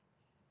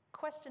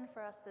Question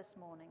for us this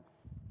morning.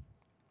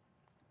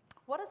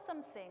 What are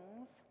some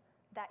things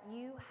that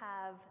you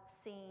have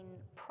seen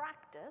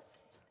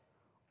practiced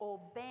or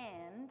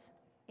banned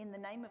in the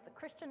name of the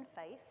Christian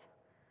faith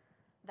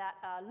that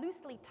are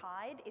loosely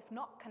tied, if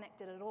not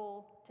connected at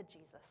all, to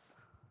Jesus?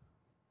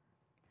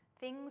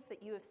 Things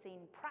that you have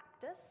seen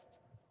practiced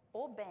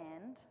or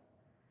banned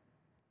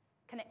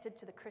connected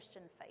to the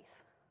Christian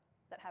faith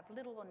that have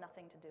little or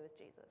nothing to do with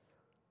Jesus.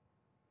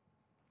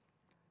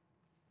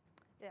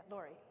 Yeah,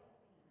 Laurie.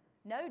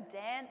 No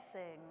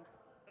dancing.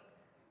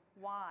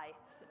 Why?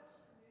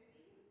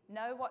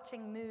 No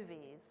watching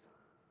movies.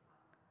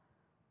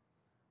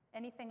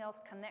 Anything else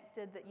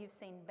connected that you've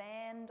seen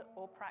banned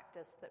or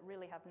practiced that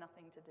really have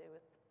nothing to do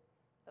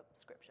with the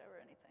scripture or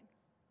anything?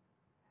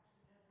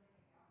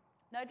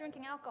 No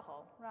drinking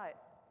alcohol. Right.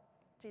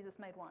 Jesus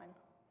made wine.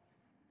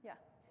 Yeah,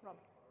 Rob.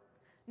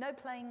 No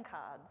playing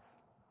cards.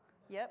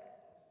 Yep.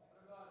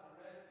 What about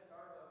the red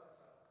Starbucks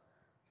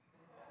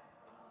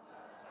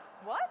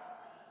cups? What?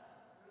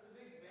 There's a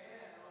big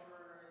ban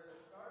over the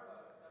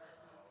Starbucks cups.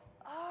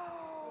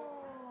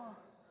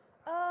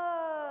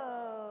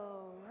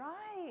 Oh,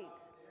 right.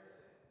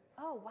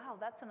 Oh, wow,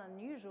 that's an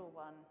unusual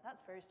one.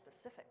 That's very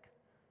specific.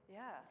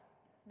 Yeah,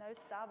 no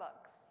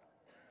Starbucks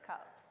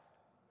cups.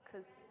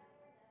 Because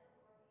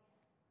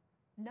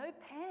no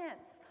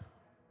pants.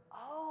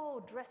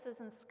 Oh, dresses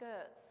and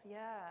skirts.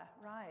 Yeah,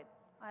 right.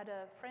 I had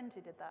a friend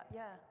who did that.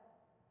 Yeah.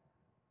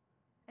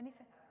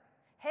 Anything?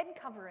 Head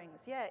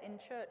coverings. Yeah, in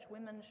church,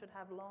 women should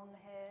have long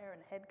hair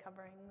and head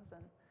coverings,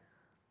 and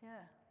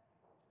yeah.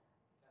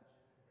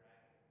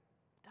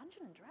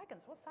 Dungeons and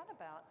Dragons. What's that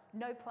about?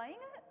 No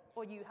playing it,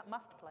 or you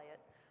must play it?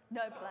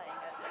 No playing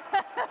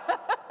it.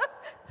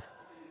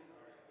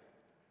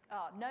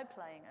 Oh, no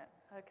playing it.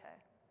 Okay.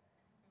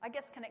 I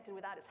guess connected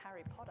with that is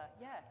Harry Potter.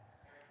 Yeah.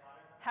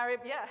 Harry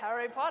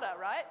Potter,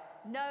 right?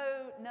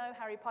 No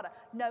Harry Potter.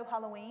 No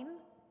Halloween,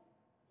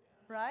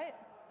 right?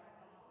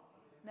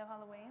 No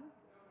Halloween.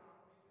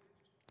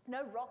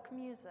 No rock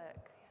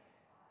music.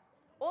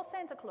 Or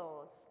Santa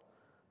Claus.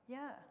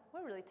 Yeah,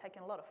 we're really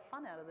taking a lot of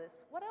fun out of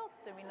this. What else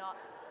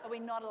are we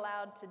not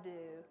allowed to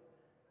do?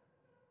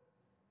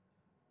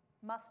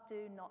 Must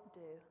do, not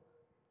do.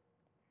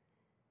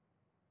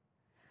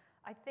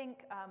 I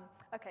think,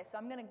 okay, so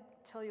I'm going to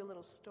tell you a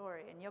little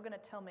story, and you're going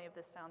to tell me if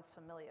this sounds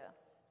familiar.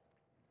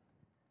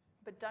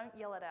 But don't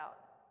yell it out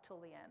till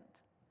the end,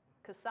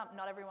 because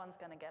not everyone's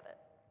going to get it.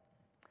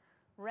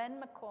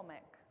 Ren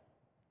McCormick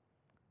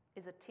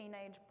is a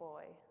teenage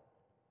boy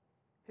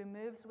who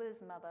moves with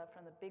his mother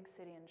from the big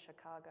city in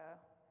Chicago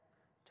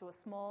to a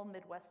small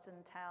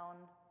Midwestern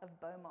town of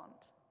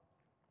Beaumont.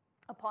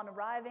 Upon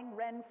arriving,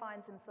 Ren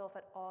finds himself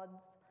at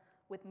odds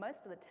with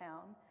most of the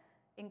town,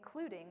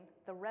 including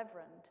the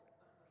Reverend,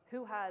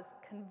 who has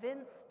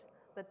convinced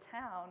the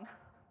town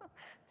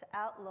to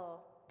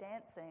outlaw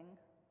dancing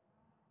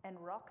and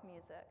rock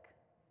music.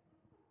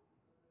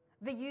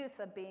 The youth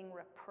are being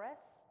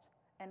repressed,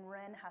 and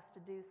Ren has to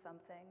do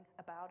something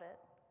about it.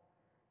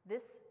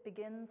 This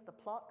begins the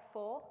plot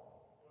for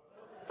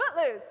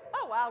Footloose.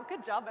 Oh, wow,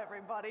 good job,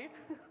 everybody.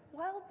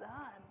 Well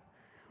done.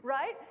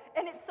 Right?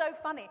 And it's so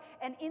funny.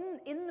 And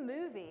in the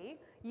movie,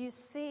 you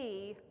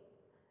see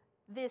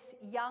this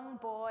young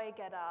boy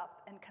get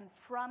up and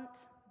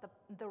confront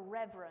the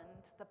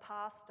reverend, the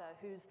pastor,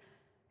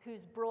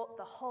 who's brought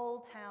the whole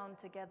town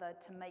together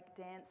to make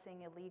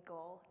dancing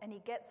illegal. And he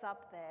gets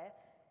up there,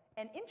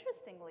 and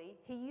interestingly,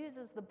 he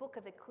uses the book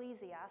of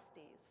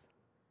Ecclesiastes.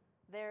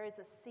 There is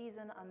a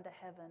season under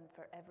heaven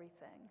for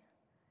everything.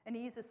 And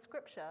he uses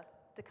scripture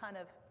to kind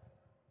of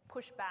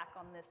push back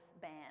on this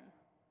ban.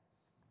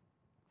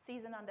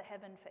 Season under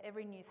heaven for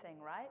every new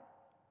thing, right?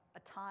 A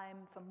time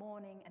for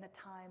mourning and a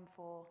time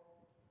for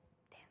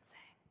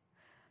dancing.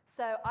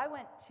 So I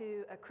went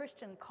to a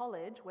Christian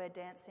college where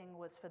dancing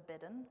was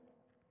forbidden,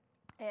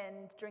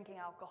 and drinking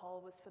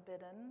alcohol was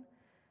forbidden,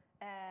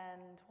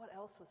 and what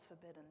else was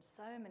forbidden?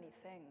 So many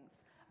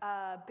things.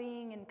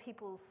 Being in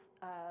people's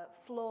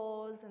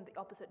floors and the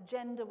opposite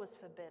gender was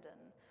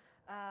forbidden.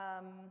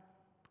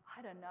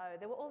 I don't know.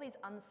 There were all these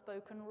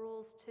unspoken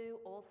rules too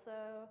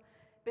also.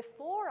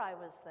 Before I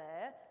was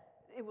there,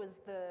 it was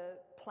the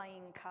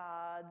playing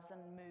cards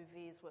and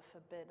movies were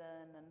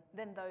forbidden, and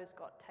then those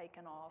got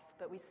taken off,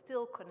 but we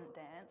still couldn't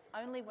dance.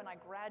 Only when I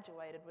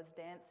graduated was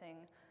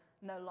dancing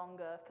no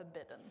longer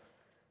forbidden.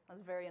 I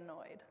was very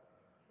annoyed.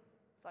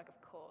 It's like,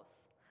 of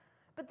course.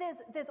 But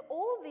there's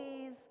all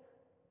these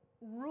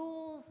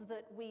rules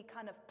that we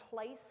kind of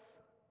place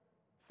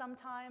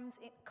sometimes,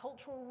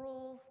 cultural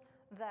rules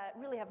that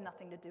really have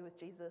nothing to do with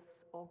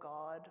Jesus or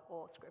God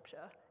or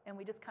Scripture, and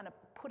we just kind of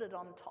put it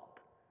on top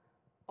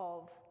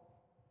of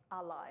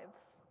our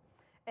lives.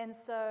 And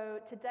so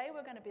today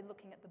we're going to be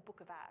looking at the book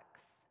of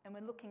Acts, and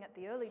we're looking at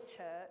the early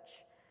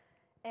church.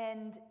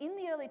 And in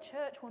the early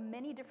church were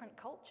many different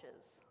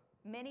cultures,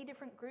 many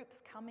different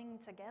groups coming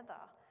together.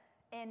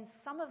 And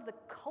some of the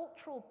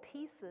cultural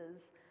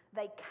pieces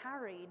they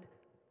carried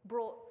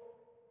brought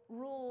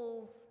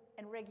rules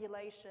and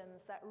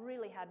regulations that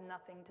really had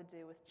nothing to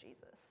do with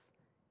Jesus.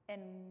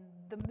 and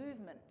the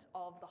movement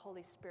of the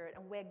Holy Spirit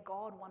and where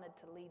God wanted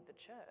to lead the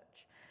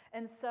church.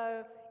 And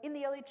so in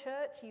the early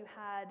church, you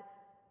had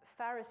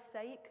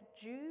Pharisaic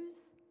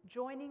Jews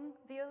joining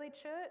the early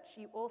church.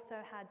 You also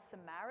had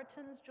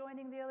Samaritans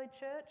joining the early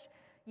church.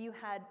 You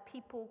had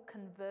people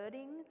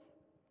converting,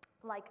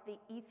 like the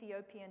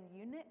Ethiopian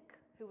eunuch,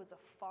 who was a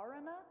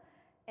foreigner.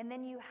 And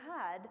then you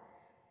had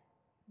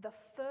the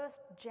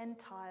first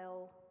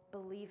Gentile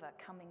believer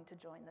coming to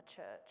join the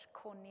church,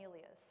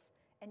 Cornelius.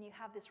 And you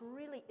have this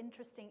really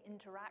interesting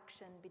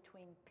interaction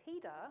between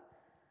Peter,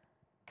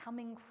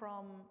 coming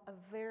from a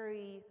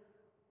very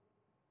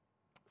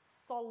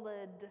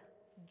solid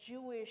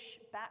Jewish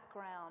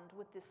background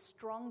with this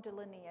strong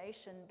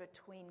delineation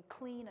between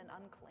clean and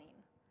unclean,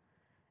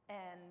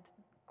 and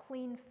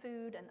clean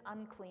food and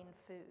unclean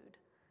food,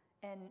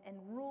 and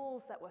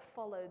rules that were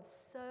followed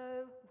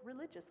so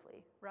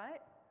religiously,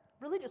 right?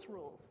 Religious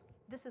rules.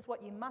 This is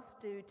what you must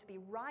do to be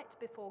right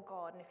before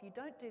God, and if you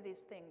don't do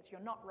these things,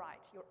 you're not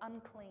right, you're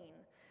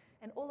unclean.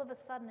 And all of a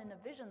sudden in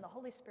a vision, the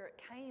Holy Spirit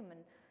came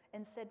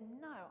and said,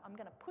 no, I'm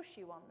going to push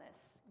you on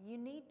this. You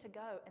need to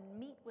go and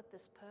meet with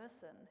this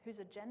person who's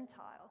a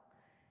Gentile.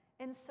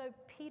 And so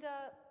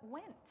Peter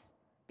went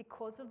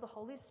because of the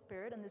Holy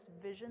Spirit and this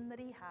vision that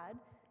he had.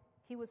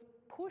 He was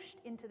pushed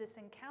into this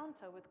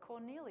encounter with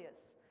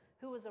Cornelius,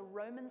 who was a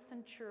Roman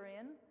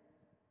centurion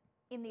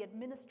in the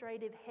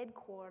administrative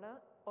headquarters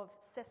of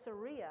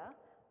Caesarea,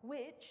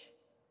 which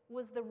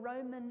was the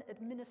Roman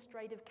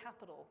administrative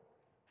capital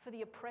for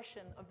the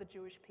oppression of the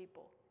Jewish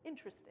people.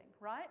 Interesting,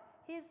 right?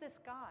 Here's this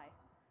guy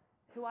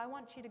who I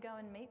want you to go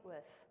and meet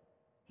with.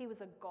 He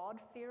was a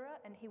God-fearer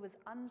and he was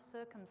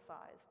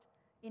uncircumcised.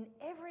 In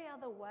every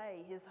other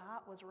way, his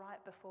heart was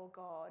right before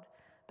God,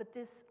 but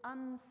this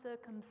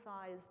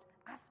uncircumcised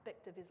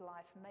aspect of his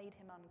life made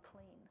him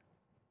unclean.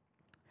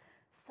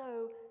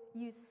 So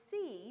you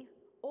see,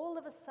 all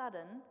of a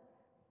sudden,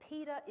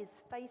 Peter is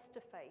face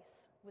to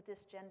face with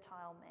this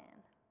Gentile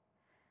man.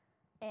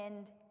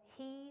 And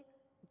he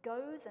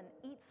goes and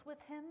eats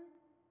with him,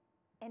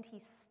 and he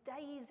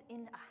stays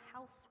in a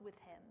house with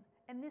him.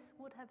 And this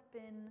would have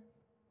been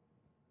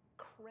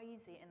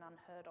crazy and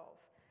unheard of.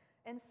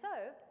 And so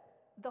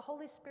the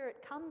Holy Spirit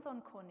comes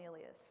on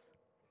Cornelius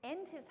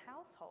and his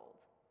household.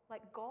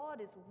 Like, God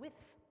is with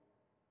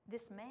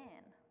this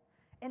man.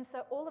 And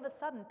so all of a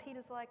sudden,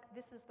 Peter's like,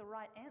 this is the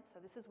right answer.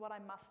 This is what I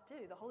must do.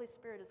 The Holy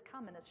Spirit has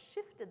come and has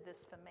shifted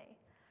this for me.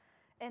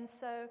 And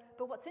so,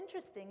 but what's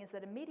interesting is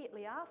that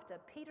immediately after,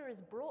 Peter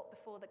is brought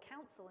before the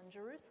council in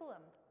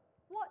Jerusalem.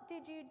 What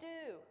did you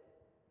do?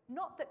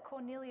 Not that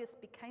Cornelius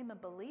became a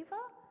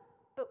believer,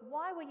 but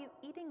why were you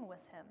eating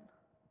with him?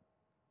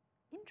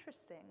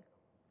 Interesting.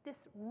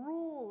 This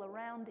rule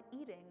around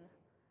eating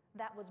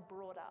that was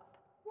brought up.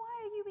 Why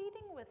are you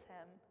eating with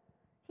him?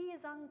 He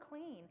is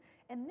unclean.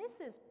 And this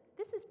is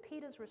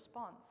Peter's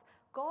response.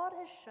 God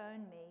has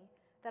shown me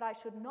that I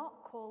should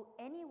not call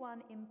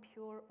anyone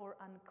impure or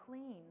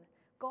unclean.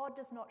 God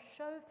does not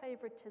show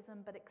favoritism,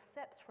 but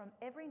accepts from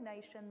every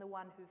nation the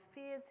one who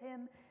fears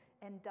him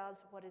and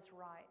does what is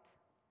right.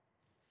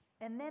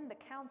 And then the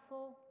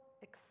council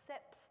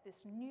accepts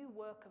this new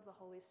work of the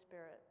Holy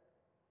Spirit,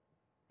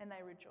 and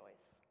they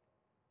rejoice.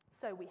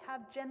 So we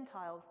have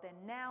Gentiles, they're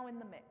now in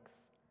the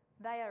mix.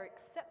 They are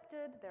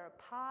accepted, they're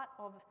a part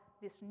of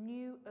this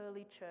new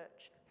early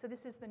church. So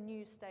this is the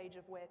new stage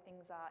of where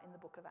things are in the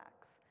book of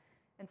Acts.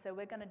 And so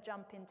we're going to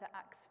jump into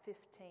Acts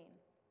 15.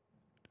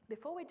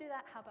 Before we do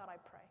that, how about I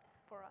pray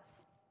for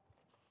us?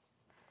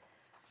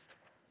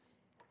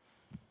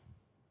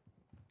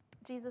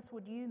 Jesus,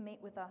 would you meet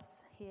with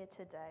us here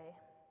today?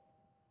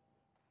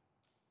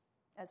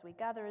 As we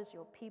gather as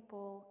your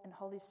people, and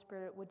Holy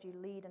Spirit, would you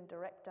lead and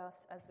direct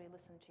us as we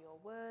listen to your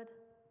word?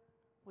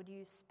 Would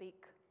you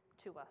speak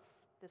to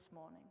us this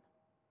morning?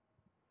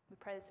 We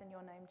pray this in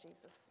your name,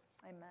 Jesus.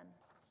 Amen.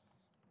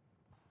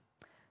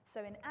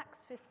 So in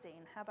Acts 15,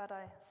 how about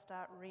I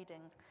start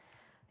reading?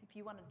 If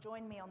you want to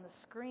join me on the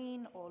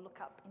screen or look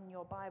up in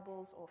your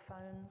Bibles or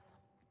phones.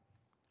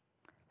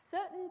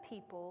 Certain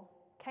people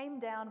came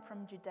down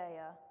from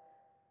Judea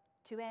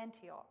to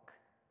Antioch.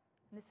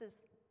 And this is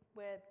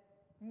where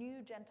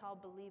new Gentile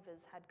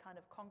believers had kind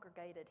of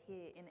congregated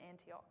here in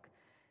Antioch,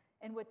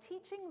 and were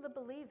teaching the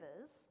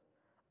believers,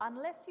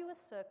 unless you are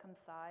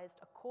circumcised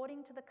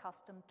according to the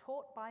custom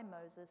taught by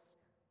Moses,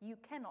 you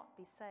cannot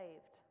be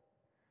saved.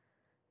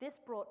 This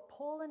brought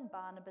Paul and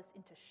Barnabas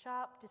into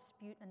sharp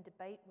dispute and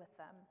debate with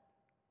them.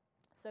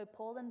 So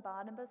Paul and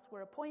Barnabas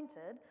were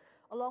appointed,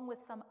 along with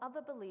some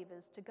other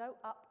believers, to go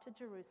up to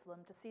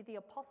Jerusalem to see the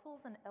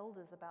apostles and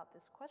elders about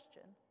this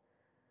question.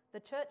 The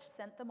church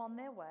sent them on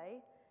their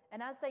way,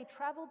 and as they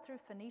traveled through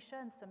Phoenicia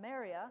and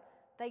Samaria,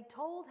 they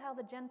told how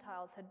the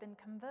Gentiles had been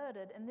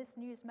converted, and this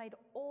news made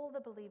all the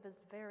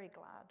believers very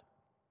glad.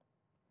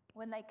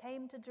 When they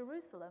came to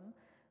Jerusalem,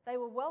 they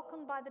were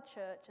welcomed by the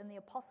church and the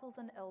apostles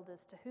and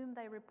elders, to whom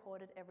they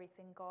reported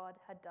everything God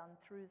had done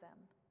through them.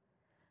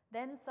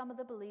 Then some of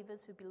the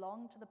believers who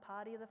belonged to the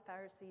party of the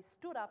Pharisees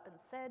stood up and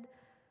said,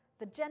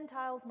 "The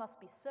Gentiles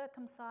must be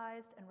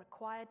circumcised and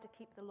required to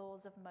keep the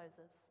laws of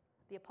Moses."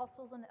 the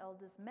apostles and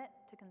elders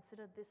met to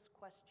consider this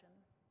question.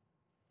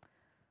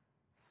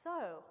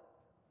 So,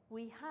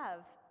 we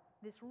have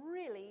this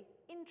really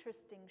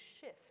interesting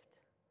shift.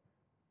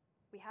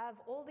 We have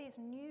all these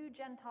new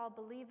Gentile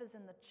believers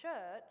in the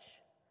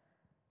church,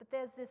 but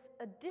there's this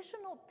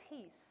additional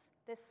piece.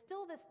 There's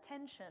still this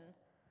tension.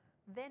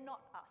 They're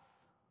not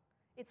us.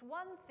 It's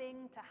one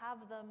thing to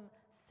have them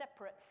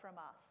separate from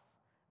us,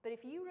 but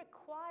if you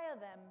require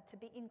them to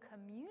be in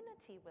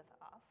community with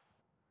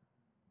us,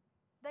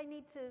 they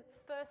need to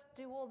first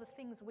do all the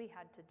things we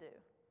had to do.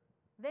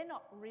 They're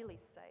not really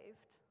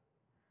saved.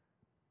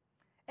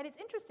 And it's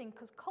interesting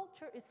because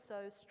culture is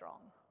so strong.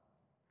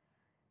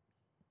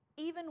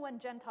 Even when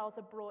Gentiles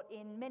are brought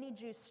in, many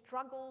Jews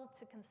struggle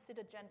to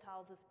consider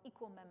Gentiles as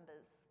equal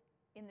members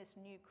in this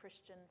new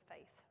Christian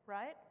faith,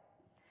 right?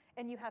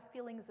 And you have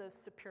feelings of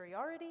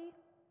superiority,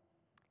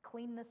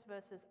 cleanness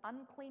versus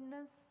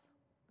uncleanness.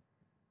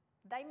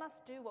 They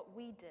must do what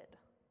we did,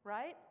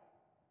 right?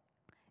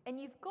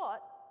 And you've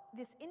got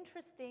this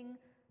interesting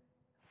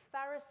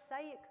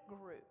Pharisaic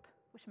group,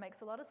 which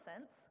makes a lot of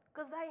sense,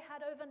 because they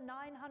had over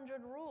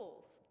 900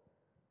 rules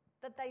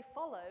that they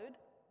followed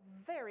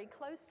very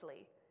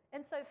closely.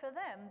 And so for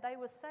them, they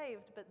were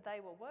saved, but they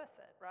were worth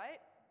it, right?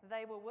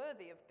 They were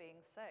worthy of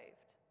being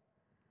saved.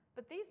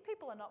 But these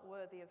people are not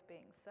worthy of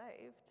being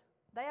saved.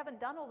 They haven't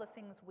done all the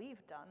things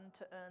we've done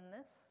to earn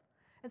this.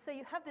 And so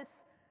you have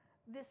this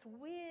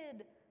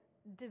weird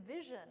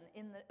division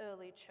in the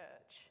early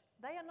church.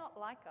 They are not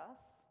like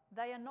us.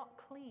 They are not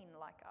clean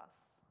like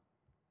us.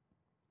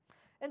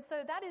 And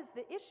so that is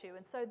the issue.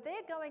 And so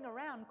they're going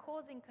around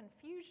causing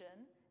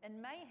confusion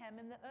and mayhem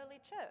in the early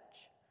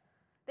church.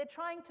 They're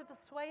trying to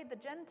persuade the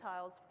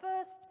Gentiles,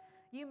 first,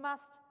 you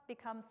must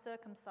become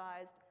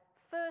circumcised.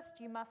 First,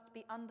 you must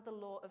be under the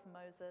law of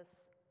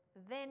Moses.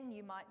 Then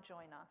you might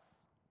join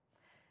us.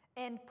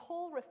 And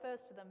Paul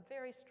refers to them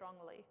very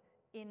strongly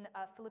in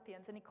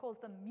Philippians, and he calls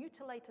them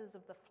mutilators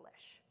of the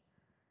flesh.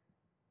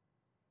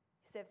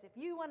 He says, if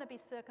you want to be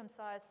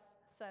circumcised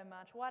so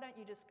much, why don't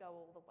you just go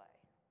all the way?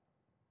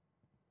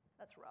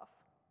 That's rough,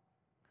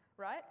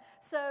 right?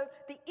 So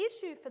the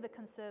issue for the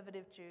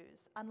conservative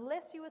Jews,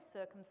 unless you are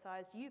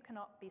circumcised, you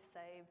cannot be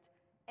saved.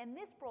 And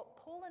this brought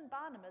Paul and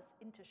Barnabas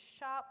into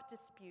sharp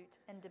dispute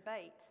and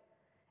debate.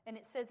 And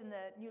it says in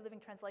the New Living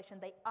Translation,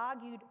 they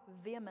argued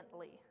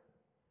vehemently.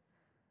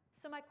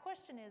 So my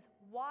question is,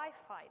 why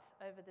fight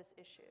over this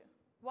issue?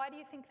 Why do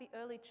you think the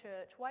early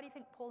church, why do you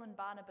think Paul and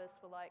Barnabas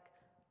were like,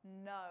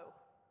 no?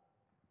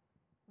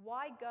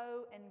 Why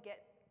go and get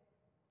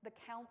the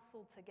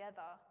council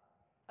together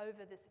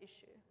over this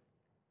issue?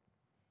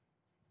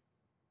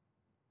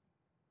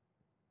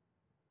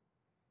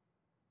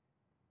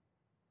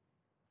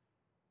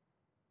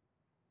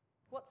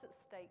 What's at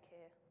stake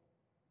here?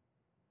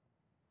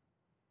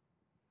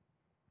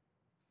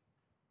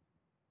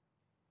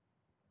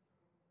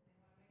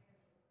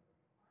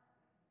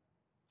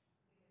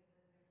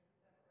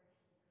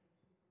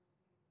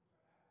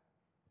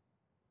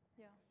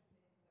 Yeah.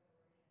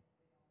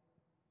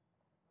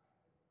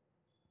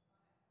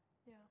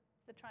 Yeah.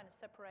 They're trying to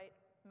separate,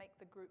 make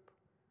the group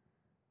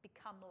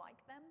become like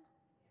them.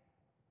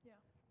 Yeah.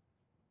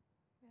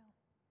 Yeah.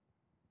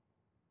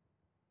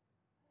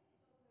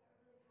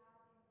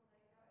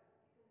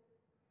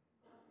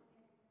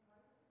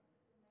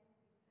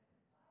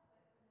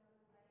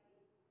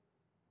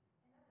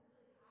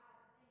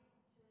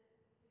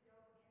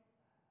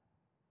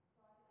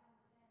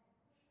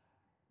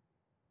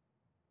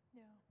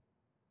 Yeah.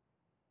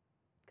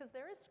 Because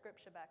there is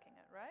scripture backing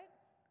it, right?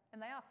 And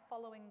they are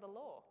following the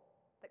law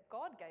that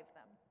God gave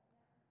them.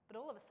 But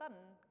all of a sudden,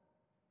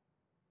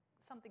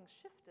 something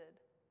shifted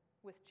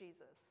with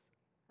Jesus.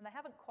 And they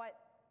haven't quite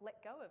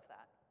let go of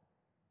that.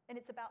 And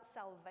it's about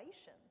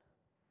salvation.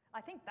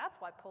 I think that's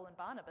why Paul and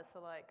Barnabas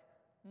are like,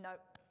 no.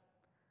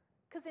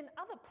 Because in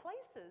other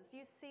places,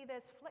 you see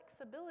there's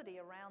flexibility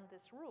around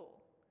this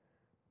rule.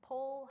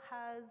 Paul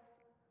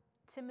has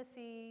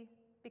Timothy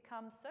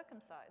become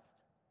circumcised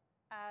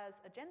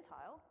as a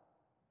Gentile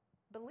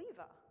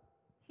believer.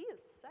 He is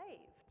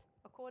saved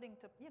according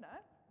to,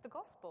 the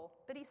gospel.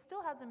 But he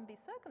still has him be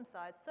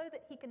circumcised so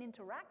that he can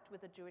interact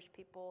with the Jewish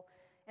people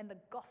and the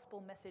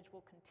gospel message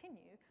will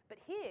continue. But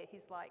here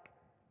he's like,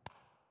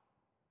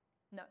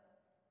 no.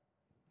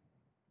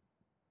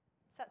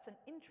 So that's an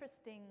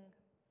interesting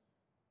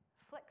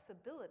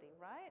flexibility,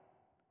 right?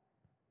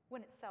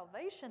 When it's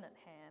salvation at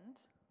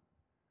hand,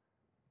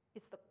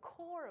 it's the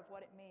core of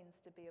what it means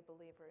to be a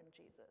believer in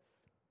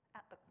Jesus.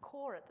 At the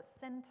core, at the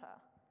center,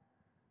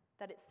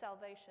 that it's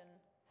salvation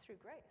through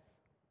grace.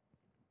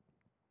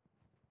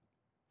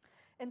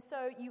 And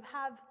so you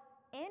have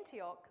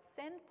Antioch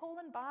send Paul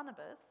and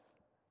Barnabas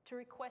to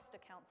request a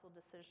council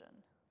decision.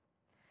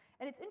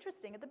 And it's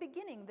interesting, at the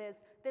beginning,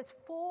 there's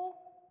four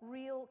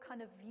real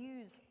kind of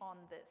views on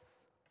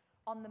this,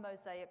 on the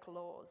Mosaic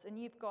laws. And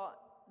you've got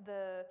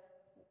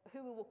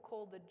who we will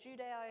call the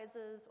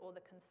Judaizers or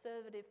the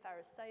conservative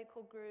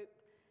Pharisaical group,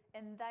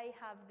 and they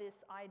have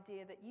this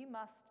idea that you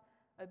must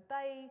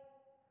obey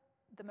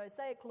the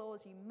Mosaic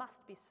laws, you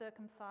must be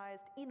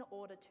circumcised in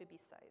order to be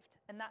saved.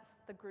 And that's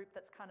the group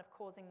that's kind of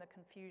causing the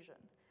confusion.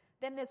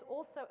 Then there's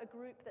also a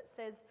group that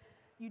says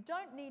you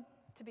don't need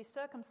to be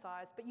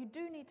circumcised, but you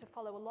do need to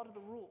follow a lot of the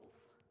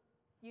rules.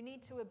 You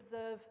need to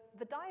observe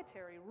the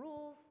dietary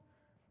rules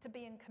to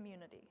be in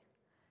community.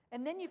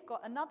 And then you've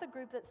got another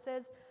group that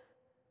says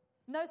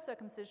no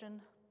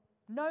circumcision,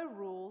 no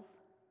rules.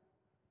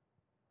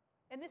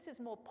 And this is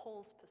more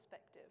Paul's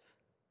perspective.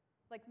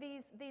 Like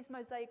these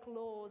Mosaic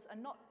laws are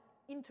not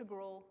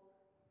integral.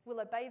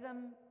 We'll obey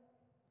them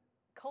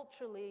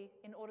culturally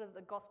in order that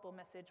the gospel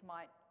message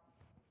might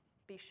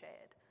be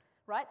shared,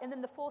 right? And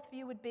then the fourth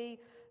view would be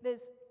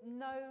there's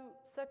no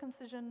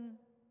circumcision,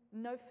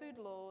 no food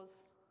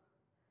laws,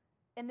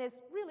 and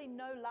there's really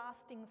no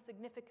lasting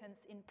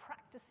significance in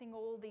practicing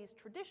all these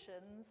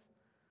traditions.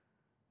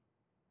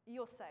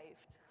 You're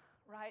saved,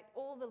 right?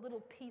 All the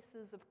little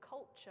pieces of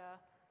culture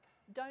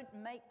don't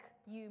make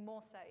you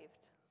more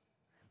saved.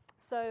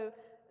 So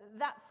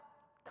that's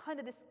kind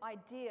of this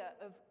idea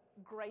of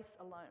grace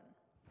alone.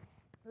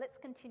 Let's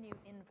continue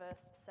in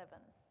verse 7.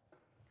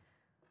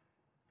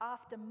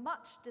 After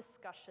much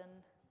discussion,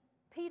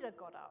 Peter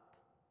got up,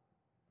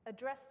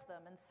 addressed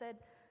them, and said,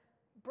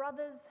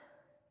 "Brothers,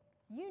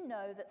 you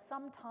know that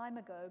some time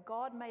ago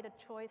God made a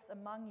choice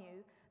among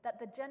you that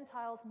the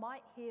Gentiles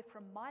might hear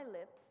from my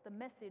lips the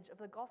message of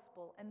the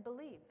gospel and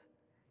believe."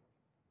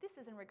 This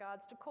is in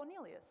regards to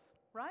Cornelius,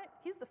 right?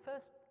 He's the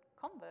first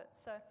convert.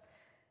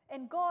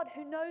 And God,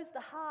 who knows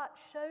the heart,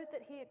 showed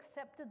that he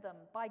accepted them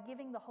by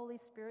giving the Holy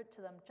Spirit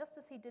to them, just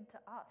as he did to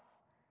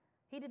us.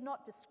 He did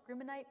not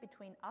discriminate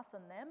between us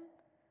and them,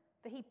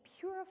 for he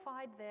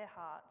purified their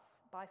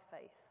hearts by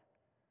faith.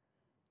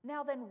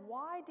 Now then,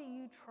 why do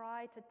you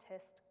try to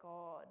test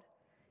God?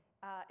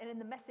 And in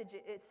the message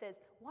it says,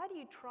 why do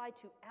you try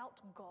to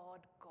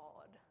out-God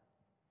God?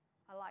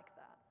 I like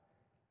that.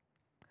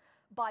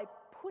 By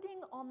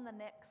putting on the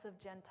necks of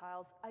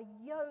Gentiles a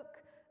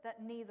yoke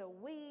that neither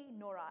we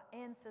nor our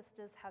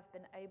ancestors have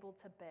been able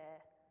to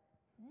bear.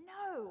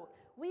 No,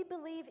 we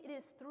believe it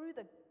is through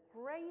the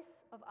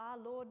grace of our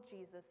Lord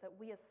Jesus that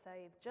we are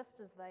saved, just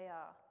as they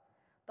are.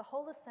 The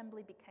whole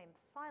assembly became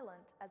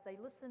silent as they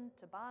listened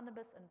to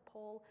Barnabas and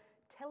Paul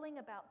telling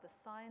about the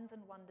signs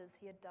and wonders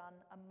he had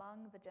done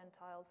among the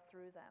Gentiles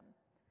through them.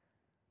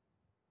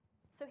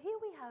 So here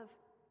we have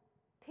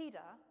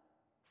Peter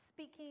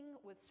speaking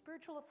with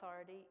spiritual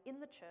authority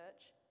in the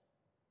church,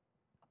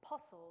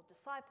 apostle,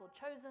 disciple,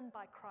 chosen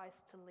by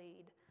Christ to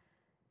lead.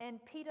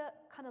 And Peter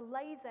kind of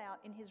lays out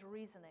in his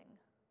reasoning.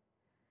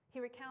 He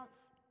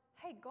recounts,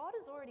 hey, God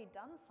has already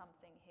done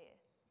something here.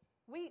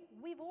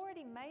 We've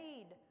already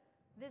made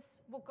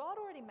this, God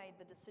already made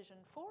the decision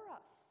for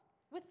us.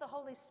 With the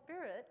Holy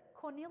Spirit,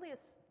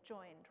 Cornelius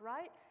joined,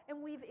 right?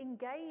 And we've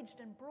engaged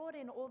and brought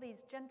in all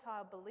these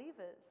Gentile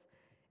believers.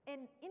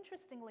 And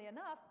interestingly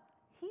enough,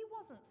 he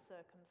wasn't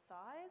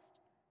circumcised,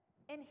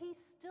 and he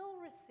still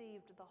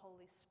received the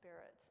Holy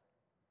Spirit.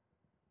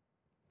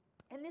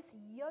 And this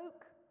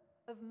yoke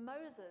of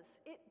Moses,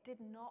 it did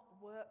not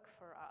work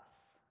for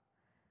us.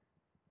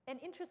 And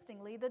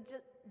interestingly,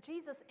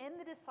 Jesus and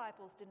the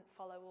disciples didn't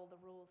follow all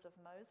the rules of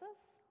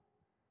Moses.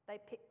 They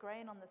picked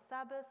grain on the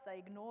Sabbath. They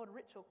ignored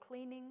ritual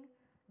cleaning.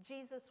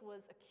 Jesus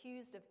was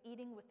accused of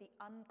eating with the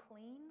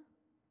unclean.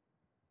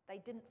 They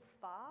didn't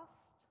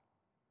fast.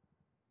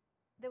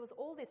 There was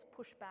all this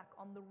pushback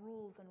on the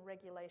rules and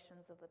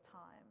regulations of the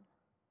time.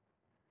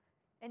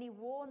 And he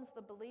warns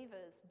the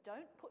believers,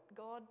 don't put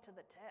God to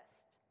the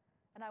test.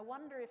 And I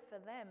wonder if for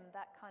them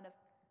that kind of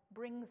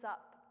brings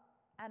up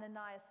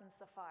Ananias and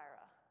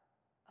Sapphira.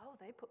 Oh,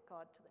 they put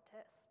God to the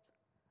test.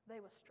 They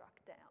were struck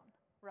down,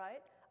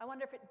 right? I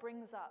wonder if it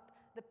brings up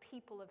the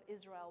people of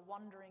Israel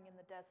wandering in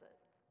the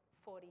desert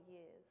 40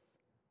 years,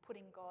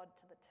 putting God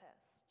to the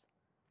test.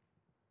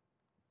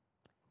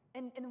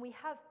 And we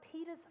have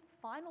Peter's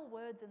final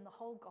words in the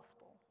whole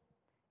gospel.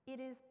 It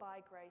is by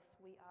grace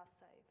we are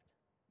saved.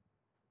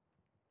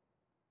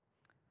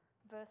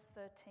 Verse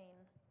 13.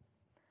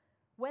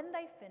 When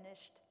they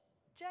finished,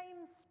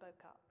 James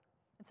spoke up.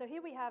 And so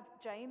here we have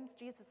James,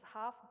 Jesus'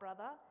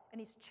 half-brother, and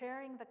he's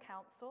chairing the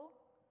council,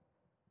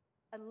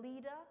 a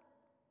leader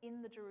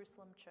in the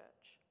Jerusalem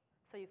church.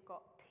 So you've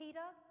got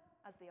Peter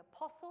as the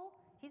apostle.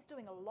 He's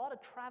doing a lot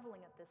of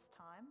traveling at this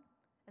time.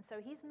 And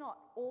so he's not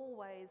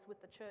always with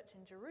the church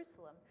in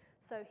Jerusalem.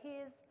 So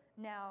here's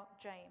now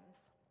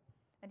James.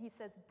 And he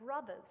says,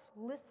 brothers,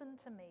 listen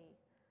to me.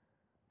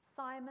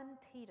 Simon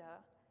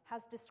Peter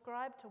has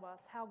described to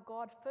us how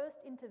God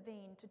first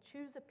intervened to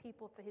choose a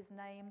people for his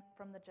name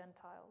from the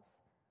Gentiles.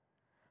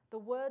 The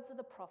words of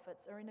the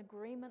prophets are in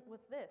agreement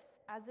with this,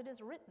 as it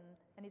is written,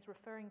 and he's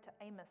referring to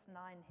Amos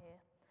 9 here.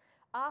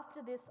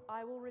 After this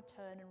I will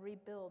return and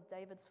rebuild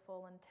David's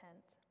fallen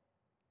tent.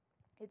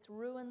 Its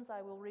ruins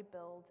I will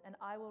rebuild, and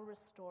I will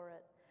restore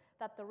it,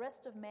 that the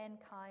rest of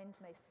mankind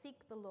may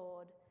seek the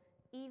Lord,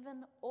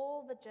 even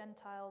all the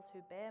Gentiles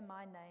who bear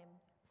my name,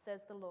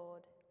 says the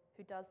Lord,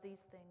 who does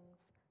these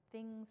things,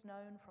 things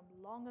known from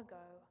long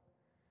ago.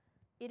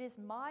 It is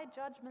my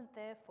judgment,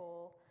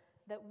 therefore,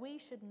 that we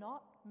should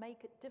not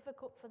make it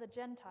difficult for the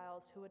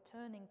Gentiles who are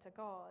turning to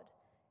God.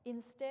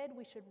 Instead,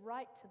 we should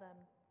write to them,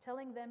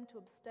 telling them to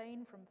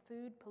abstain from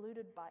food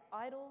polluted by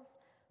idols,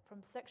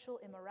 from sexual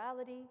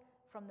immorality,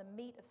 from the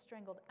meat of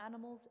strangled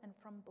animals, and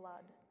from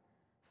blood.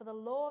 For the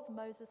law of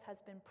Moses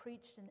has been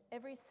preached in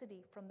every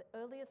city from the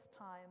earliest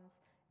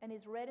times and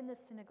is read in the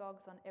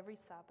synagogues on every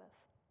Sabbath.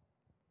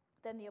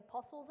 Then the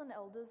apostles and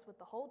elders with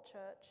the whole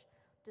church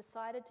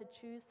decided to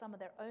choose some of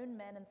their own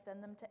men and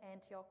send them to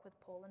Antioch with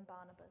Paul and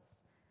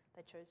Barnabas.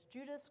 They chose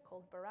Judas,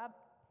 called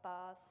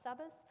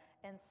Barsabbas,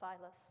 and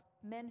Silas,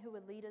 men who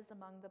were leaders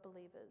among the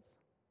believers.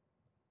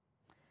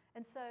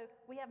 And so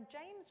we have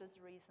James's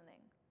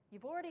reasoning.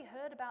 You've already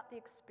heard about the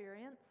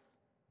experience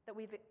that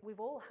we've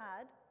all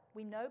had.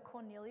 We know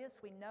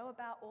Cornelius. We know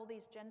about all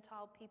these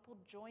Gentile people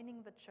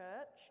joining the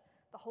church.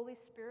 The Holy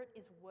Spirit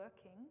is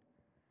working.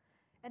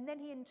 And then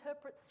he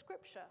interprets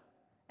Scripture.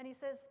 And he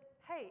says,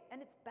 hey,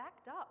 and it's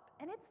backed up.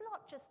 And it's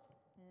not just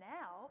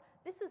now.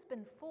 This has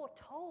been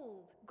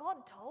foretold. God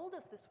told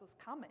us this was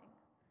coming.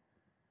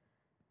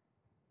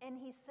 And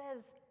he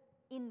says,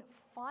 in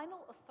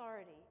final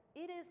authority,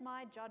 it is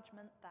my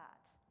judgment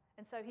that.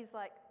 And so he's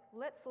like,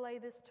 let's lay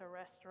this to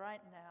rest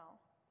right now.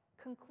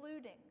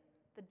 Concluding,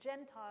 the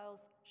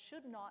Gentiles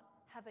should not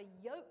have a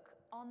yoke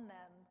on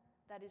them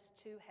that is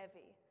too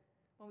heavy.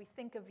 When we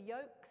think of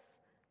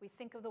yokes, we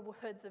think of the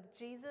words of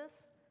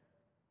Jesus.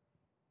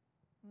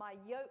 My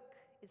yoke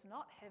is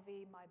not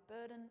heavy, my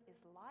burden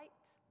is light,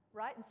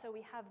 right? And so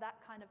we have that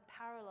kind of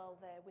parallel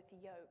there with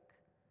yoke.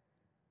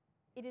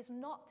 It is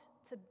not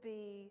to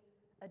be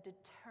a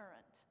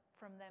deterrent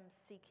from them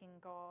seeking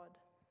God.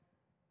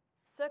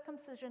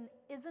 Circumcision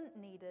isn't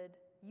needed.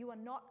 You are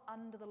not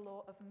under the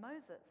law of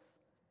Moses.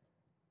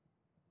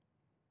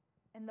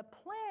 And the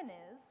plan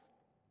is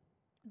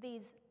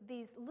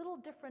these little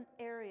different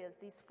areas,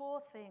 these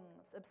 4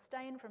 things: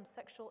 abstain from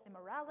sexual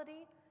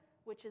immorality,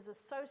 which is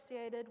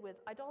associated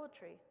with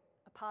idolatry,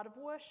 a part of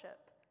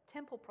worship,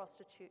 temple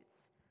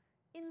prostitutes,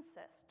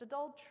 incest,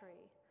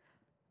 adultery.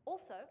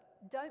 Also,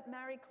 don't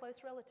marry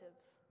close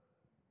relatives,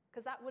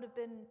 because that would have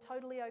been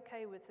totally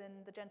okay within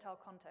the Gentile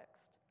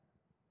context.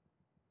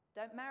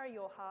 Don't marry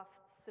your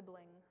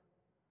half-sibling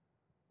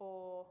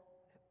or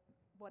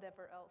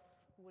whatever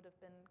else would have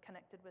been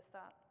connected with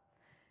that.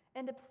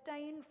 And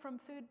abstain from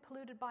food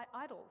polluted by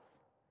idols,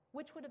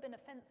 which would have been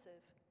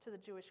offensive to the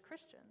Jewish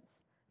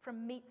Christians,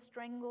 from meat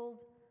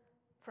strangled,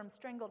 from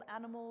strangled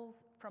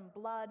animals, from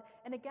blood.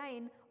 And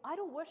again,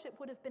 idol worship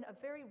would have been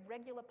a very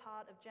regular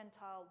part of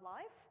Gentile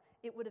life.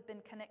 It would have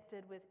been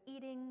connected with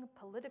eating,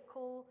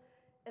 political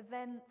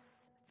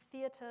events,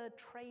 theatre,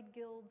 trade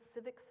guilds,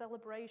 civic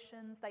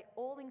celebrations. They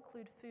all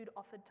include food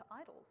offered to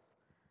idols.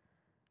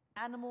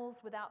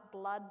 Animals without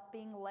blood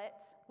being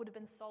let would have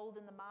been sold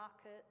in the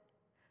market.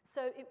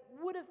 So it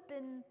would have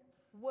been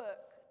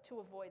work to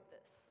avoid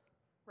this,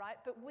 right?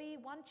 But we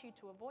want you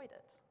to avoid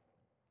it.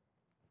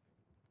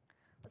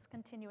 Let's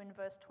continue in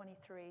verse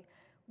 23.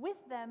 With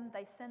them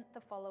they sent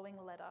the following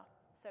letter.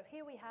 So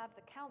here we have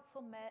the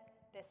council met.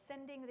 They're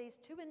sending these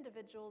 2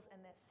 individuals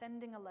and they're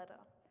sending a letter.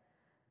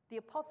 The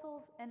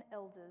apostles and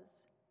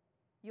elders,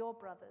 your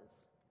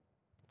brothers,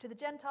 to the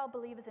Gentile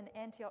believers in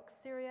Antioch,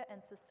 Syria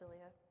and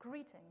Cilicia,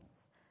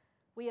 greetings.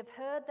 We have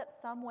heard that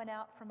some went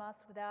out from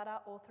us without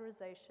our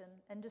authorization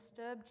and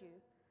disturbed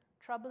you,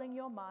 troubling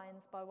your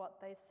minds by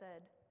what they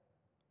said.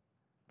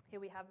 Here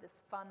we have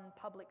this fun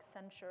public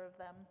censure of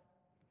them.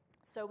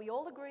 So we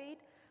all agreed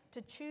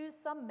to choose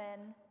some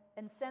men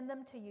and send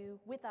them to you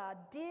with our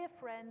dear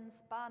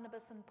friends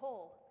Barnabas and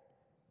Paul,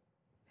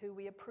 who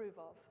we approve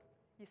of.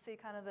 You see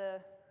kind of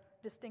the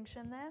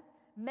distinction there?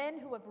 Men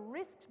who have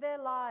risked their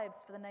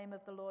lives for the name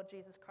of the Lord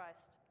Jesus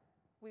Christ.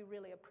 We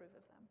really approve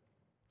of them.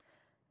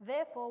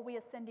 Therefore, we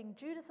are sending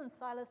Judas and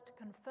Silas to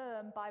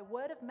confirm by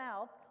word of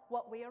mouth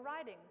what we are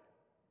writing.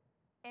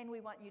 And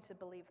we want you to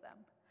believe them.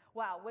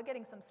 Wow, we're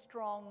getting some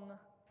strong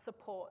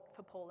support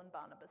for Paul and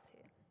Barnabas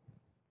here.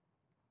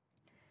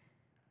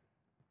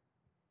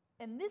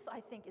 And this, I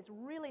think, is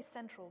really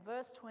central.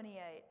 Verse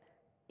 28.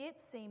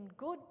 It seemed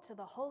good to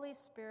the Holy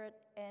Spirit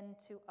and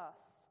to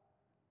us.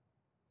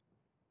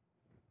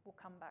 We'll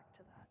come back to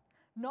that.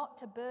 Not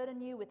to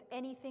burden you with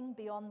anything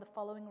beyond the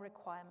following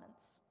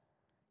requirements.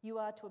 You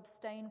are to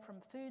abstain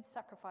from food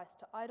sacrificed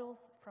to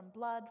idols, from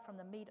blood, from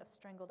the meat of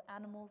strangled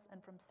animals,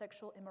 and from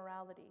sexual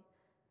immorality.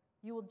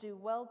 You will do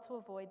well to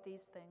avoid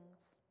these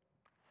things.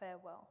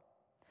 Farewell.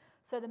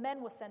 So the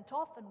men were sent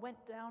off and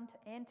went down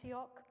to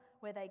Antioch,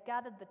 where they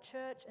gathered the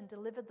church and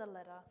delivered the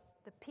letter.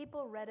 The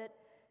people read it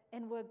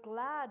and were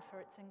glad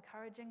for its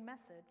encouraging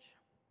message.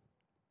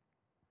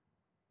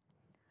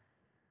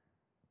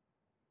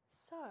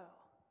 So,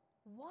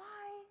 why,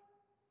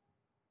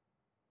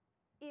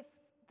 if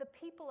the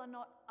people are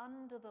not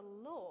under the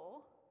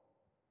law,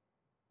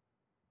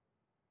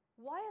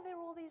 why are there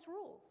all these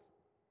rules?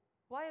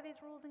 Why are these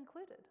rules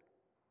included?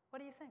 What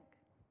do you think?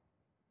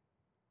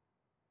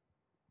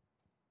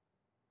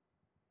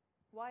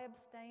 Why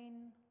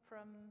abstain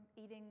from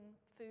eating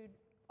food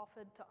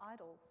offered to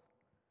idols?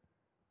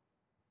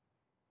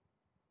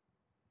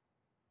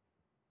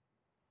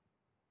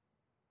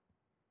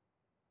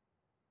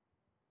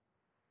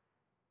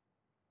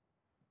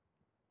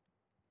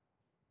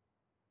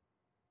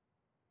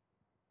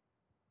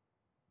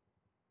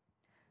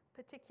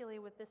 particularly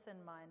with this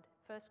in mind.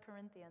 1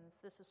 Corinthians,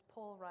 this is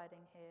Paul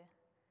writing here.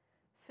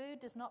 Food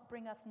does not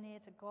bring us near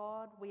to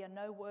God. We are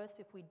no worse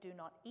if we do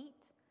not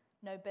eat,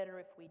 no better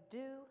if we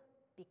do.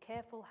 Be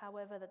careful,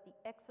 however, that the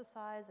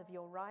exercise of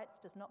your rights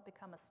does not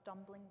become a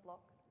stumbling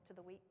block to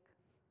the weak.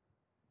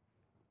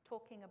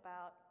 Talking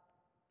about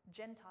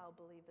Gentile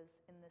believers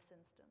in this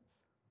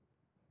instance.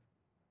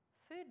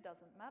 Food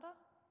doesn't matter.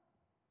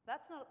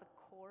 That's not at the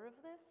core of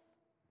this.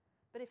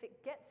 But if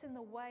it gets in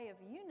the way of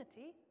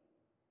unity,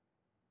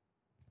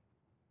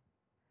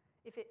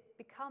 if it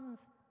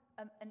becomes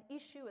an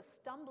issue, a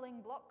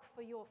stumbling block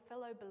for your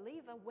fellow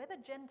believer, whether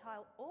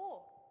Gentile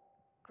or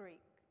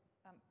Greek,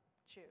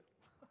 Jew,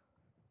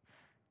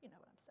 you know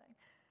what I'm saying.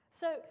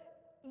 So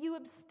you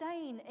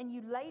abstain and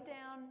you lay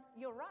down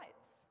your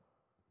rights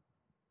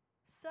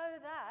so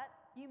that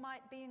you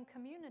might be in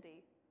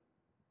community.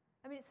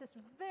 I mean, it's this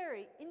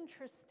very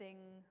interesting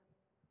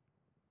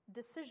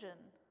decision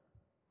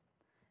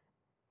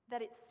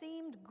that it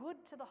seemed good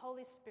to the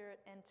Holy Spirit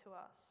and to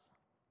us.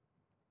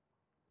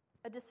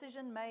 A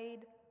decision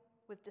made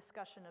with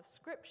discussion of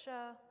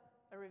Scripture,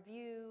 a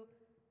review,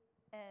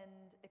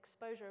 and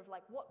exposure of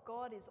like what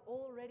God is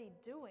already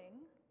doing,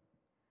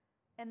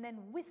 and then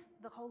with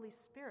the Holy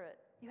Spirit.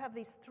 You have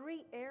these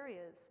three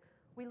areas.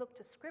 We look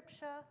to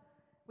Scripture,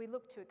 we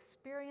look to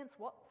experience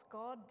what's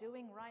God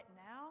doing right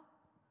now,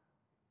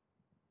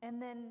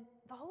 and then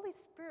the Holy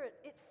Spirit,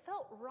 it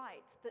felt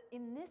right that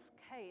in this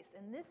case,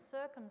 in this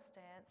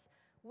circumstance,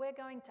 we're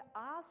going to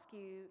ask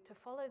you to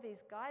follow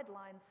these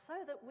guidelines so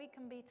that we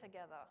can be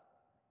together.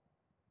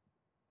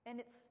 And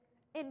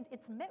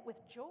it's met with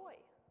joy.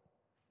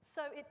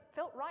 So it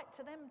felt right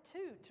to them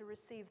too to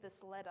receive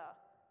this letter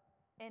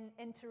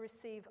and to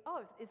receive,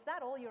 oh, is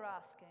that all you're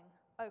asking?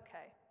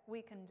 Okay,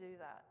 we can do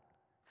that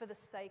for the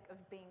sake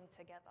of being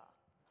together.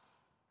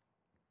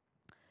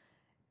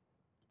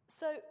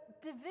 So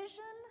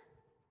division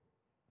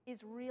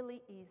is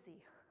really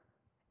easy.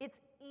 It's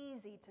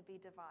easy to be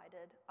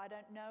divided. I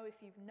don't know if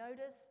you've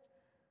noticed,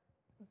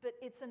 but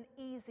it's an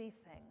easy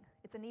thing.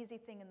 It's an easy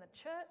thing in the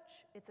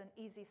church. It's an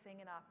easy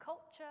thing in our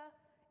culture.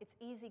 It's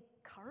easy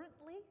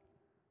currently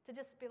to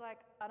just be like,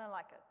 I don't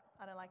like it.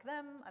 I don't like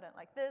them. I don't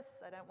like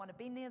this. I don't want to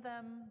be near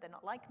them. They're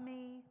not like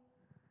me.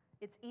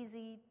 It's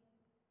easy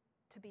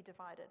to be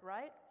divided,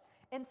 right?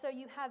 And so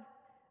you have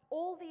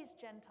all these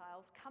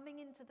Gentiles coming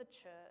into the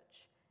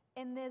church,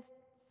 and there's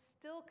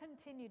still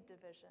continued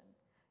division.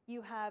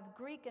 You have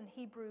Greek and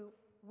Hebrew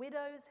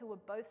widows who were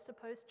both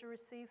supposed to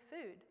receive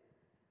food,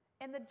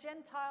 and the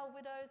Gentile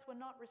widows were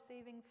not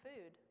receiving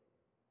food.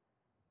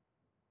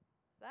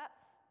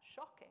 That's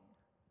shocking,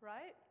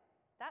 right?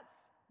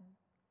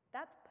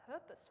 That's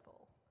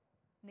purposeful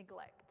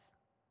neglect.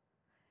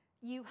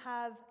 You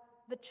have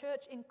the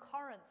church in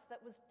Corinth that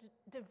was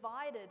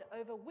divided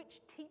over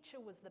which teacher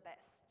was the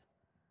best.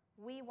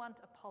 We want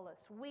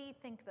Apollos. We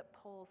think that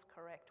Paul's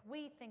correct.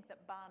 We think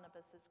that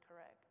Barnabas is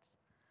correct.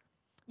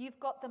 You've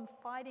got them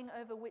fighting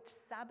over which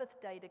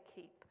Sabbath day to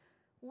keep.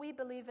 We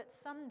believe it's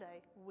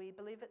Sunday. We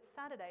believe it's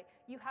Saturday.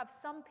 You have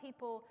some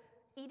people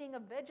eating a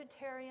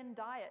vegetarian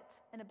diet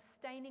and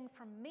abstaining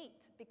from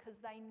meat because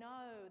they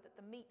know that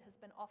the meat has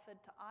been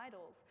offered to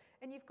idols.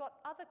 And you've got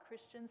other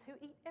Christians who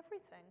eat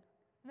everything.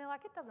 And they're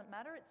like, it doesn't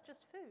matter, it's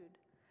just food,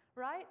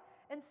 right?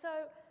 And so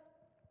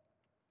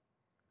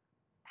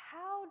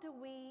how do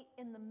we,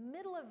 in the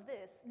middle of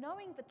this,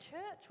 knowing the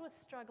church was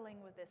struggling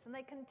with this and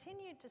they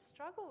continued to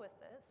struggle with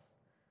this,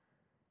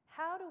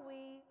 how do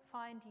we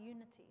find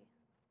unity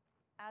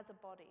as a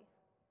body?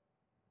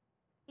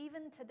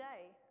 Even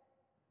today,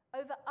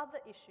 over other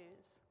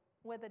issues,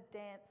 whether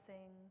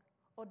dancing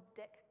or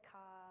deck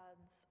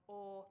cards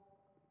or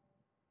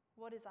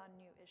what is our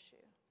new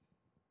issue?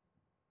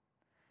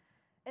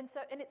 And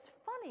it's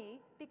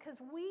funny because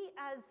we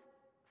as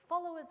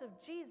followers of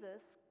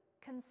Jesus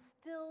can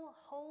still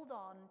hold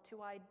on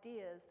to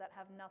ideas that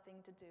have nothing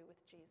to do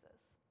with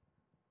Jesus.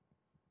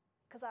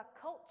 Because our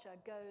culture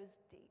goes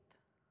deep.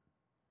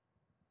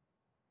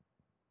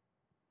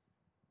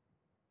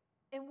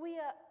 And we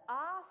are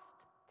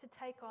asked to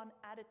take on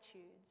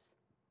attitudes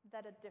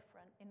that are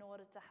different in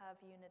order to have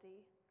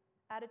unity.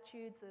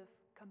 Attitudes of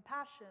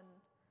compassion,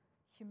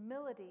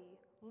 humility,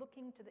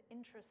 looking to the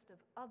interest of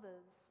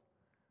others.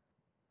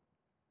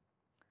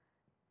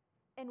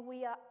 And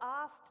we are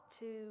asked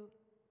to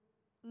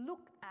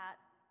look at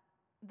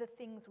the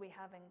things we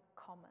have in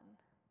common,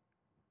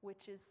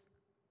 which is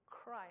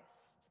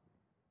Christ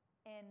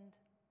and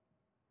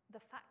the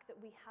fact that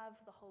we have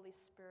the Holy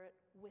Spirit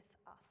with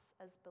us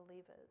as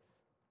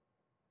believers.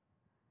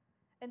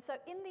 And so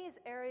in these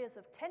areas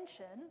of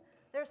tension,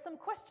 there are some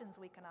questions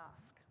we can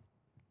ask.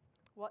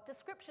 What does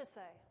Scripture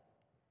say?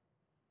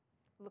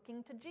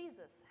 Looking to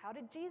Jesus. How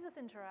did Jesus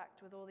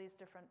interact with all these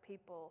different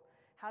people?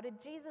 How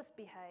did Jesus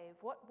behave?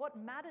 What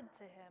mattered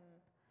to him?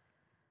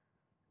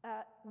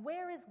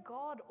 Where is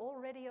God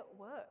already at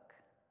work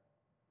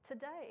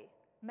today?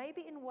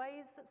 Maybe in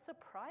ways that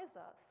surprise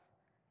us.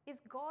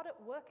 Is God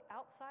at work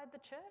outside the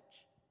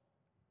church?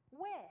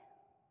 Where?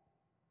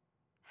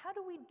 How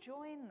do we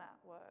join that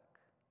work?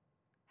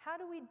 How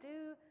do we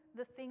do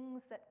the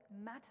things that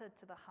matter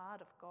to the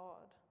heart of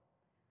God.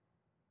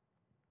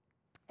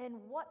 And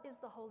what is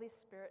the Holy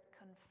Spirit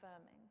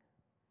confirming?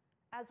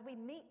 As we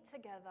meet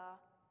together,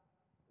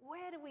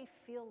 where do we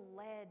feel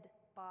led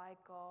by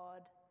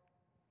God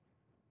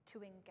to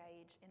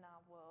engage in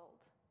our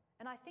world?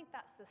 And I think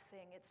that's the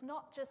thing. It's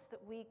not just that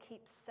we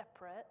keep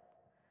separate,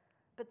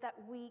 but that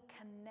we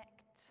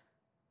connect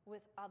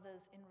with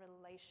others in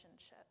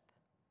relationship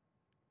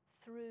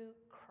through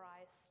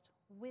Christ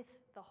with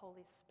the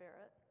Holy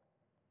Spirit.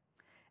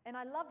 And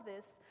I love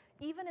this.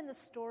 Even in the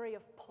story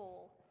of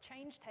Paul,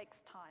 change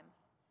takes time.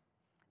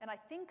 And I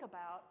think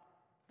about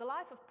the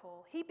life of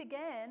Paul. He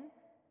began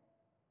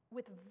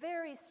with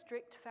very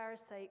strict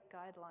Pharisaic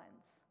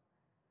guidelines,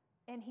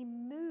 and he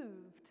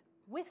moved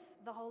with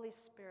the Holy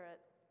Spirit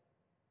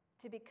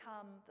to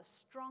become the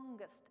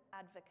strongest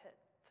advocate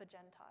for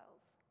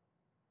Gentiles.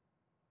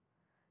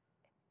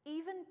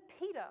 Even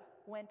Peter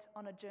went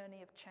on a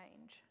journey of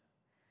change,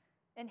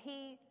 and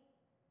he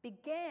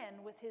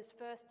began with his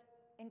first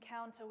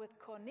encounter with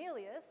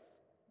Cornelius.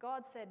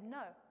 God said,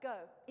 no, go,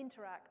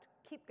 interact,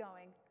 keep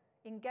going,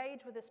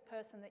 engage with this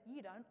person that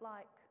you don't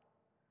like,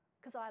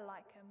 because I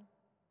like him.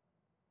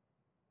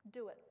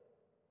 Do it.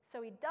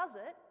 So he does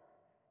it,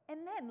 and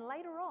then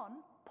later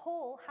on,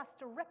 Paul has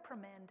to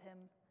reprimand him.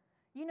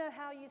 You know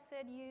how you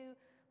said you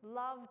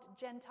loved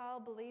Gentile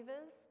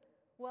believers?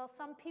 Well,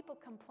 some people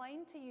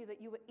complained to you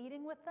that you were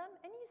eating with them,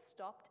 and you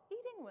stopped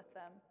eating with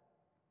them.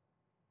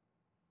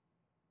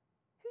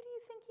 Who do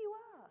you think you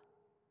are?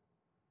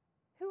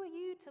 Who are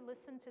you to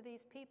listen to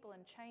these people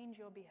and change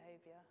your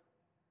behavior?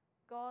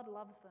 God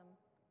loves them.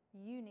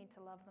 You need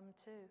to love them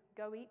too.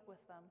 Go eat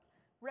with them.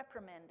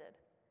 Reprimanded.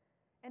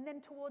 And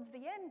then towards the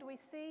end, we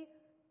see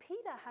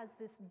Peter has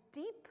this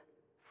deep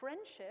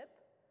friendship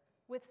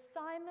with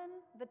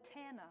Simon the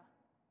tanner.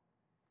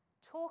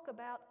 Talk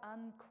about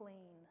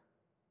unclean.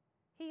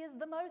 He is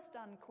the most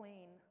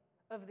unclean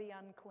of the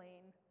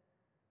unclean.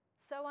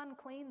 So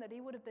unclean that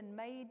he would have been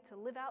made to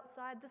live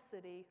outside the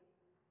city,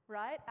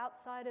 right?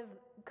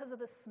 Because of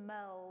the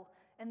smell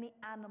and the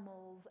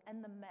animals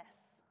and the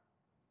mess.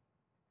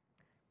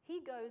 He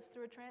goes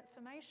through a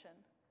transformation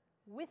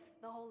with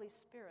the Holy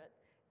Spirit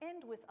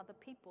and with other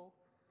people,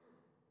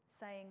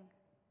 saying,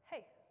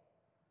 hey,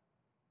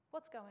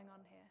 what's going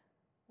on here?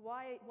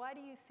 Why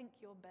do you think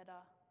you're better?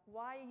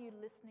 Why are you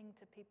listening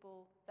to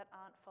people that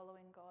aren't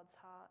following God's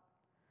heart?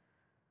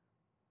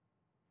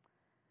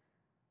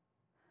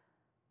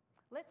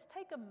 Let's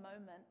take a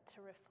moment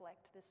to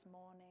reflect this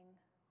morning.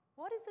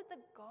 What is it that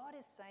God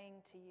is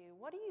saying to you?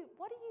 What do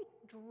you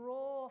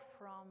draw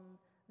from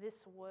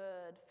this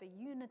word for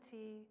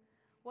unity?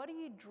 What do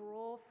you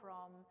draw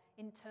from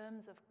in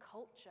terms of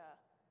culture?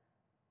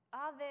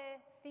 Are there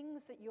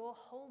things that you're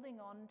holding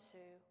on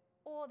to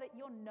or that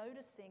you're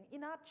noticing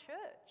in our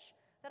church,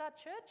 that our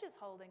church is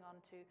holding on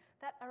to,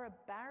 that are a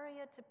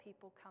barrier to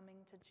people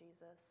coming to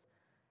Jesus?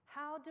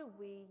 How do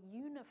we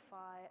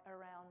unify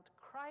around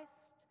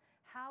Christ?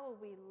 How are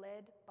we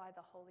led by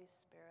the Holy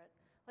Spirit?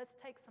 Let's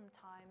take some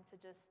time to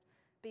just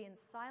be in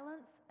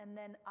silence, and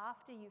then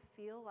after you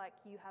feel like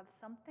you have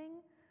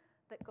something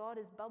that God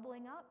is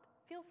bubbling up,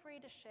 feel free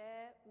to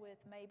share with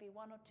maybe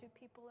one or two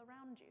people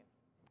around you.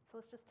 So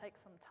let's just take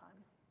some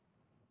time.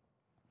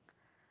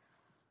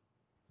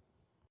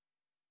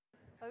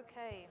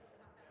 Okay.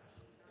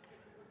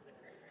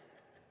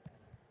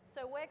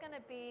 So we're going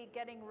to be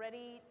getting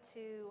ready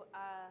to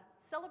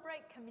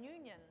celebrate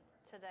communion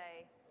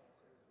today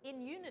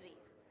in unity,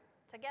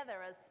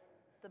 together as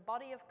the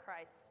body of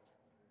Christ,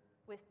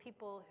 with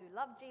people who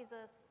love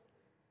Jesus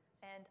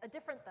and are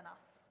different than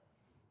us.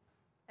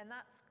 And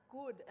that's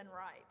good and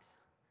right.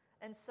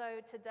 And so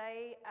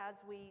today,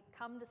 as we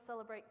come to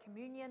celebrate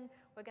communion,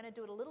 we're going to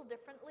do it a little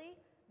differently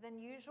than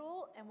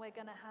usual, and we're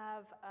going to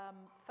have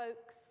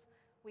folks,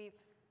 with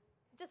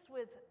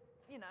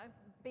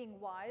being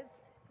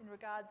wise in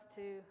regards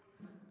to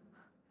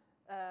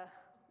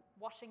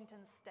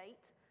Washington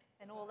State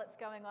and all that's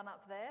going on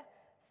up there.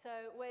 So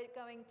we're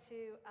going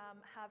to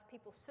have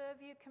people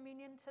serve you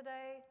communion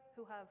today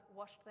who have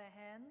washed their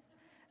hands,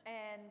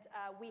 and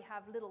we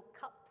have little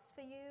cups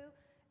for you.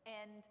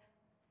 And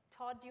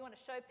Todd, do you want to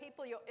show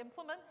people your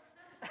implements?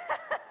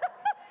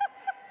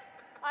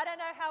 I don't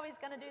know how he's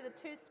going to do the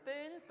 2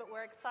 spoons, but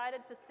we're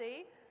excited to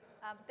see.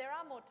 There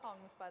are more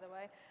tongs, by the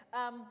way.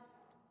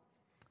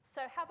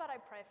 So how about I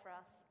pray for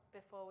us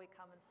before we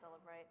come and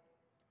celebrate?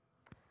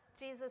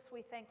 Jesus,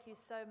 we thank you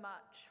so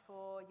much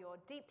for your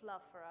deep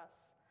love for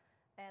us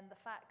and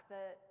the fact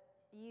that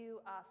you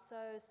are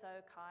so, so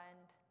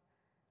kind,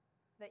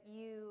 that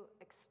you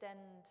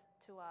extend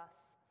to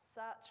us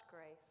such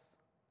grace,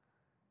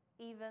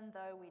 even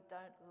though we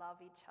don't love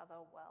each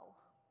other well.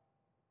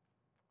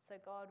 So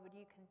God, would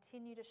you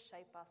continue to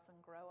shape us and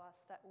grow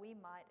us that we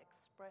might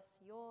express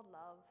your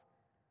love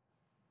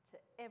to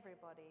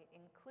everybody,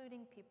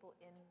 including people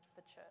in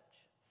the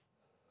church,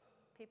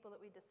 people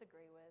that we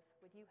disagree with.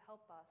 Would you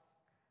help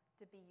us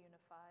to be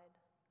unified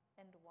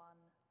and one,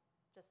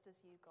 just as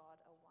you, God,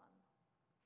 are one?